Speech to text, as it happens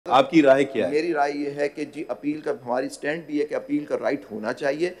آپ کی رائے کیا ہے؟ میری رائے یہ ہے کہ جی اپیل کا ہماری سٹینڈ بھی ہے کہ اپیل کا رائٹ ہونا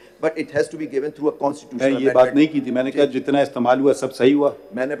چاہیے but it has to be given through a constitution. میں یہ بات نہیں کی تھی, میں نے کہا جتنا استعمال ہوا سب صحیح ہوا.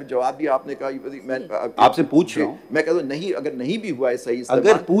 میں نے جواب دیا, آپ نے کہا میں آپ سے پوچھ رہا ہوں, میں کہتا ہوں نہیں, اگر نہیں بھی ہوا ہے صحیح,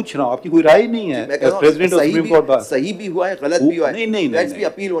 اگر پوچھ رہا ہوں, آپ کی کوئی رائے نہیں ہے, میں کہتا ہوں صحیح بھی ہوا ہے غلط بھی ہوا ہے, دیٹس بھی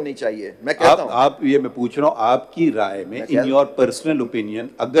اپیل ہونی چاہیے. میں کہتا ہوں آپ یہ میں پوچھ رہا ہوں آپ کی رائے میں ان یور پرسنل اوپینین,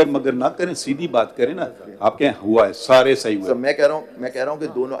 اگر مگر نہ کریں, سیدھی بات کریں نا, آپ کہیں ہوا ہے سارے صحیح ہوئے. میں کہہ رہا ہوں کہ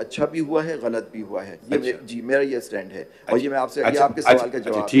دونوں اچھا بھی ہوا ہے غلط بھی ہوا ہے. جی میرا یہ سٹینڈ ہے, اور یہ میں آپ سے آپ کے سوال کا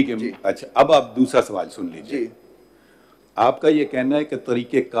جواب. ٹھیک ہے, اچھا اب آپ دوسرا سوال سن لیجیے. آپ کا یہ کہنا ہے کہ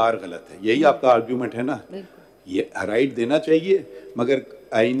طریقہ کار غلط ہے, یہی آپ کا آرگیومنٹ ہے نا؟ یہ رائٹ دینا چاہیے مگر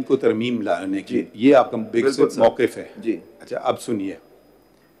آئین کو ترمیم لانے کی, یہ آپ کا موقف ہے. جی اچھا اب سنیے,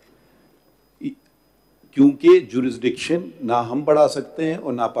 کیونکہ جورسڈکشن نہ ہم بڑھا سکتے ہیں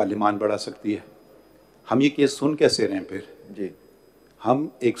اور نہ پارلیمان بڑھا سکتی ہے. ہم یہ کیس سن کیسے رہے ہیں پھر؟ جی ہم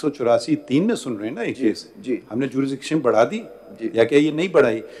 184(3) میں سن رہے ہیں نا ایک کیس. جی ہم نے جورسڈکشن بڑھا دی یا کہ یہ نہیں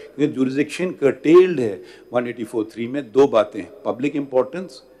بڑھائی؟ کیونکہ جورسڈکشن کرٹیلڈ ہے 184(3) میں دو باتیں, public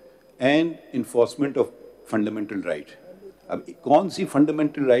importance and enforcement of fundamental right. اب کون سی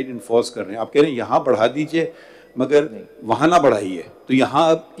فنڈامنٹل رائٹ انفورس کر رہے ہیں؟ آپ کہہ رہے ہیں یہاں بڑھا دیجئے مگر وہاں نہ بڑھائیے, تو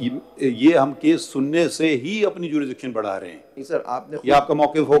یہاں یہ ہم کیس سننے سے ہی اپنی جورسڈکشن بڑھا رہے ہیں. سر آپ نے یہ آپ کا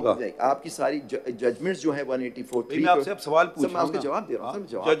موقف ہوگا؟ آپ کی ساری ججمنٹس جو ہیں 184(3) میں آپ سے اب سوال پوچھ رہا ہوں, میں جواب دے رہا ہوں.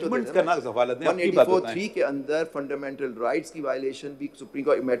 ججمنٹس کا نہ سوال ہے, 184(3) کے اندر فنڈامنٹل رائٹس کی وائلیشن بھی supreme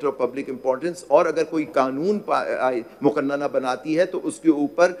court matter of public importance, اور اگر کوئی قانون مقننہ بناتی ہے تو اس کے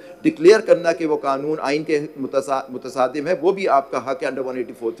اوپر ڈکلیئر کرنا کہ وہ قانون آئین کے متصادم ہے, وہ بھی آپ کا حق ہے انڈر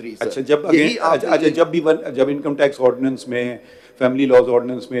 184(3). اچھا جب انکم ٹیکس آرڈیننس میں, فیملی لاز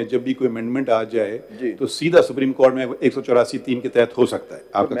آرڈیننس میں جب بھی کوئی امینڈمنٹ آ جائے تو سیدھا سپریم کورٹ میں 184(3) کے تحت ہو سکتا ہے,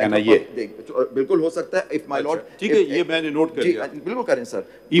 آپ کا کہنا یہ؟ بالکل ہو سکتا ہے. اف مائی لارڈ, ٹھیک ہے, یہ میں نے نوٹ کر لیا. بالکل کریں سر.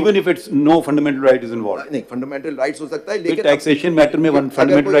 Even if it's no fundamental right is involved. نہیں, فنڈامنٹل رائٹس ہو سکتا ہے لیکن ٹیکسیشن میٹر میں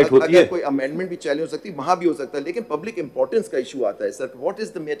فنڈامنٹل رائٹ ہوتی ہے. اگر کوئی امینڈمنٹ بھی چیلنج ہو سکتی ہے وہاں بھی ہو سکتا ہے, لیکن پبلک امپورٹنس کا ایشو آتا ہے سر. What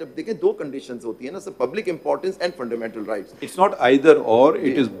is the matter? دیکھیں دو کنڈیشنز ہوتی ہیں نا سر, public importance and fundamental rights. It's not either اور,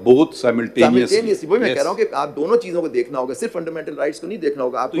 اٹ از بوتھ سائملٹینیسلی. وہی میں کہہ رہا ہوں کہ آپ دونوں چیزوں کو دیکھنا ہوگا, صرف فنڈامنٹل رائٹس کو نہیں دیکھنا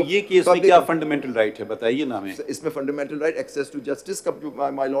ہوگا آپ کو. تو یہ کیس میں کیا فنڈامنٹل رائٹ ہے بتائیے نا ہمیں. اس میں fundamental write access to justice کا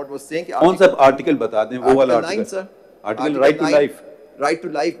مائی لارڈ واز سیئنگ کہ کون سا آرٹیکل بتا دیں, وہ والا article, article right to life. Right to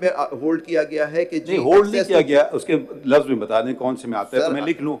life میں ہولڈ کیا گیا ہے کہ جی ہولڈ نہیں کیا گیا, اس کے لفظ میں بتا دیں کون سے میں آتا ہے تو میں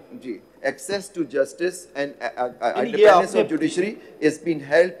لکھ لوں. جی, access to justice and independence of judiciary is being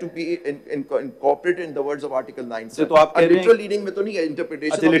held to be incorporated in the words of Article 9. تو آپ کہہ رہے ہیں literal reading میں تو نہیں ہے,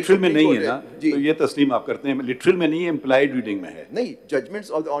 interpretation. اچھا literal میں نہیں ہے نا, تو یہ تسلیم آپ کرتے ہیں literal میں نہیں ہے, implied reading میں ہے. نہیں,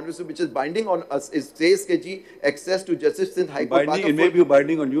 judgments of the honours which is binding on us is says کہ جی access to justice since High Court binding, it may be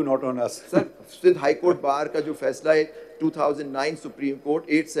binding on you not on us. Sir, since High Court bar کا جو فیصلہ ہے 2009 Supreme Court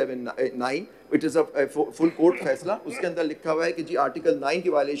 879, it is a full court فیصلہ, اس کے اندر لکھا ہوا ہے کہ جی آرٹیکل 9 کی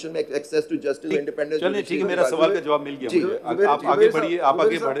وائلیشن میں ایکسیس ٹو جسٹس انڈیپینڈنس. چلیں ٹھیک ہے, میرا سوال کا جواب مل گیا. آپ آگے بڑھیے, آپ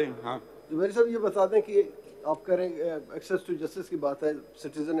آگے بڑھیں. ہاں میرے صاحب یہ بتا دیں کہ آپ کہہ رہے ہیں ایکسیس ٹو جسٹس کی بات ہے,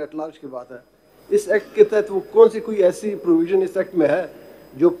 سٹیزن ایٹ لارج کی بات ہے, اس ایکٹ کے تحت وہ کون سی کوئی ایسی پروویژن اس ایکٹ میں ہے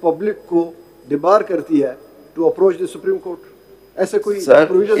جو پبلک کو ڈبار کرتی ہے to approach the supreme court? ایسے کوئی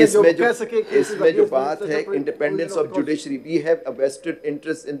پروویژن ہے جو کہہ سکے کہ اس میں جو بات ہے independence of judiciary, we have a vested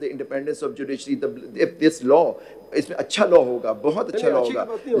interest in the independence of judiciary. If this لا, اس میں اچھا لا ہوگا, بہت اچھا لا ہوگا,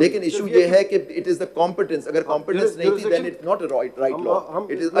 لیکن ایشو یہ ہے کہ اٹ از دا کمپیٹنس. اگر کمپیٹنس نہیں تھی دین it's not a right law,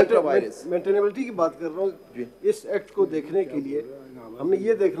 it is ultra virus. Maintainability کی بات کر رہا ہوں. اس ایکٹ کو دیکھنے کے لیے ہم نے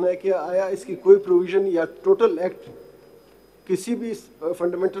یہ دیکھنا ہے کہ آیا اس کی کوئی پروویژن یا ٹوٹل ایکٹ کسی بھی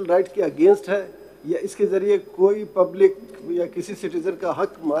فنڈامنٹل رائٹ کے اگینسٹ ہے, یا اس کے ذریعے کوئی پبلک یا کسی سٹیزن کا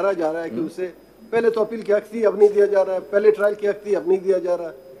حق مارا جا رہا ہے کہ اسے پہلے تو اپیل کی حق تھی اب نہیں دیا جا رہا ہے, پہلے ٹرائل کی حق تھی اب نہیں دیا جا رہا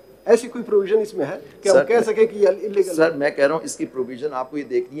ہے. ایسی کوئی پروویژن اس میں ہے کہ ہم کہہ سکیں کہ یہ انلیگل؟ سر میں کہہ رہا ہوں اس کی پروویژن آپ کو یہ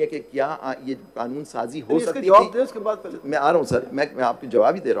دیکھنی ہے کہ کیا یہ قانون سازی ہو سکتی ہے. اس کے بعد میں آ رہا ہوں سر, میں آپ کو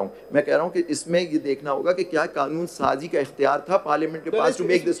جواب ہی دے رہا ہوں. میں کہہ رہا ہوں کہ اس میں یہ دیکھنا ہوگا کہ کیا قانون سازی کا اختیار تھا پارلیمنٹ کے پاس ٹو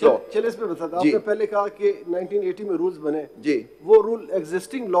میک دس لا. چلے اس میں بتا دیں, آپ نے پہلے کہا کہ 1980 میں رولز بنے, جی وہ رول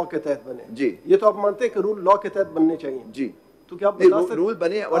ایگزسٹنگ لا کے تحت بنے, جی یہ تو آپ مانتے ہیں کہ رول لا کے تحت بننے چاہیے, جی تو کیا آپ بتا سکتے رول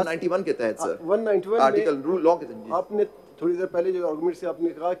بنے 191 کے تحت سر, 191 آرٹیکل رول لا کے تحت. آپ نے تھوڑی دیر پہلے جو آرگومنٹ سے آپ نے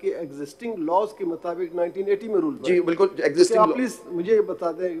کہا کہ ایگزسٹنگ لاز کے مطابق 1980 میں رول بنے. جی بالکل ایگزسٹنگ. آپ پلیز مجھے یہ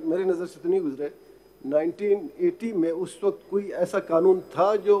بتا دیں, میری نظر سے تو نہیں گزرے, 1980 میں اس وقت کوئی ایسا قانون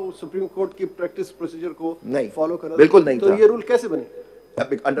تھا جو سپریم کورٹ کی پریکٹس پروسیجر کو فالو کرا؟ بالکل نہیں. تو یہ رول کیسے بنے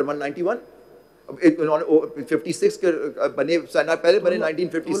انڈر 191 56 کے بنے, پہلے بنے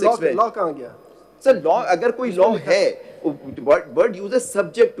 1956 میں. لا کہاں گیا؟ सर लॉ अगर कोई लॉ है, word uses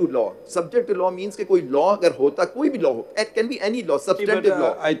subject to law, subject to law means कि कोई लॉ अगर होता, कोई भी लॉ हो, it can be any law, substantive law.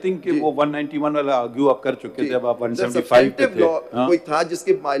 I think वो 191 वाला आर्ग्यू आप कर चुके थे, अब आप 175 पे थे। लॉ कोई था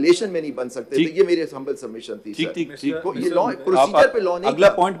जिसके वायलेशन में नहीं बन सकते थे, ये मेरे हम्बल सबमिशन थी। ठीक ठीक ठीक, ये लॉ प्रोसीजर पे लॉ नहीं। अगला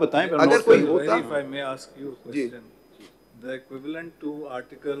पॉइंट बताएं, अगर कोई होता, if I may ask you a question, the equivalent to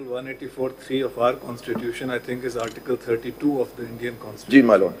Article 184(3) of our Constitution, I think, is Article 32 of the Indian Constitution. जी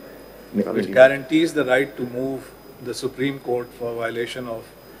मालूम, which guarantees the right to move the Supreme Court for violation of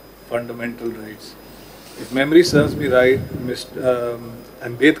fundamental rights. If memory serves me right, Mr.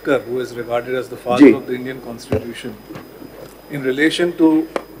 Ambedkar, who is regarded as the father of the Indian Constitution, in relation to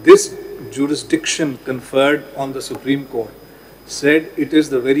this jurisdiction conferred on the Supreme Court, said it is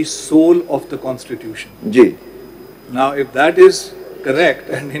the very soul of the Constitution. Ji. Now, if that is correct,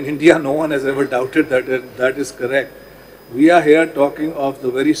 and in India no one has ever doubted that that is correct, we are here talking of the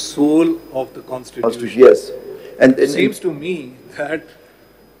very soul of the Constitution. Yes. And it seems to me that,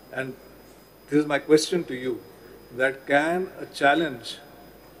 and this is my question to you, that can a challenge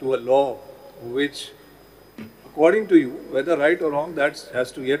to a law which, according to you, whether right or wrong, that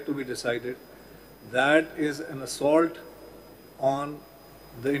has to yet to be decided, that is an assault on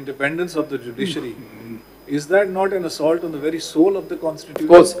the independence of the judiciary. Is that not an assault on the very soul of the Constitution? Of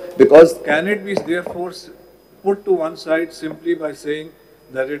course, because can it be therefore put to one side simply by saying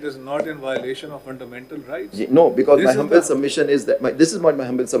that it is not in violation of fundamental rights? No, because this my humble submission is that, this is what my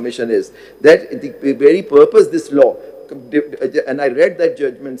humble submission is, that the very purpose this law, and I read that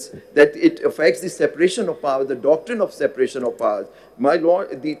judgments, that it affects the separation of powers, the doctrine of separation of powers. My law,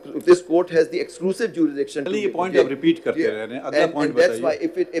 this court has the exclusive jurisdiction. ये point आप repeat करते रह रहे हैं, अगला point बताइए. And that's why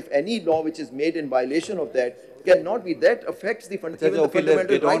if any law which is made in violation of that cannot be, that affects the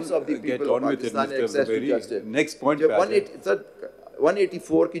fundamental rights of the people of Pakistan and access to justice. Next point.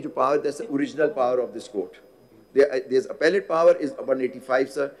 184 की जो power, that's the original power of this court. There's appellate power is 185,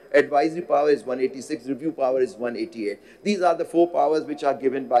 sir. Advisory power is 186. Review power is 188. These are the 4 powers which are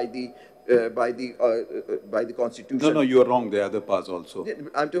given by the Constitution. No, you are wrong. There are other powers also.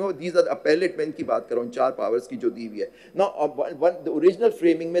 I'm talking about these are the appellate men की बात कर रहा हूँ, 4 powers की जो दी हुई है. Now, the original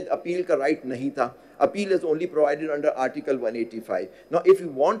framing में appeal का right नहीं था. Appeal is only provided under Article 185. Now, if you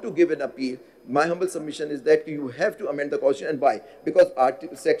want to give an appeal, my humble submission is that you have to amend the Constitution. And why? Because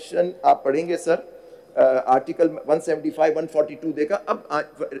section आप पढ़ेंगे sir. Article 175, 142 देखा,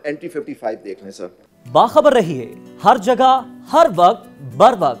 अब entry 55 देख लें sir. बाखबर रहिए हर जगह हर वक्त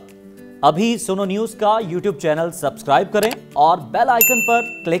बर वक्त। अभी सुनो न्यूज का यूट्यूब चैनल सब्सक्राइब करें और बेल आइकन पर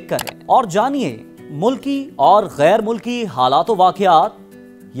क्लिक करें और जानिए मुल्की और गैर मुल्की हालात व वाक़यात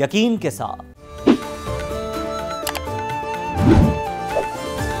यकीन के साथ।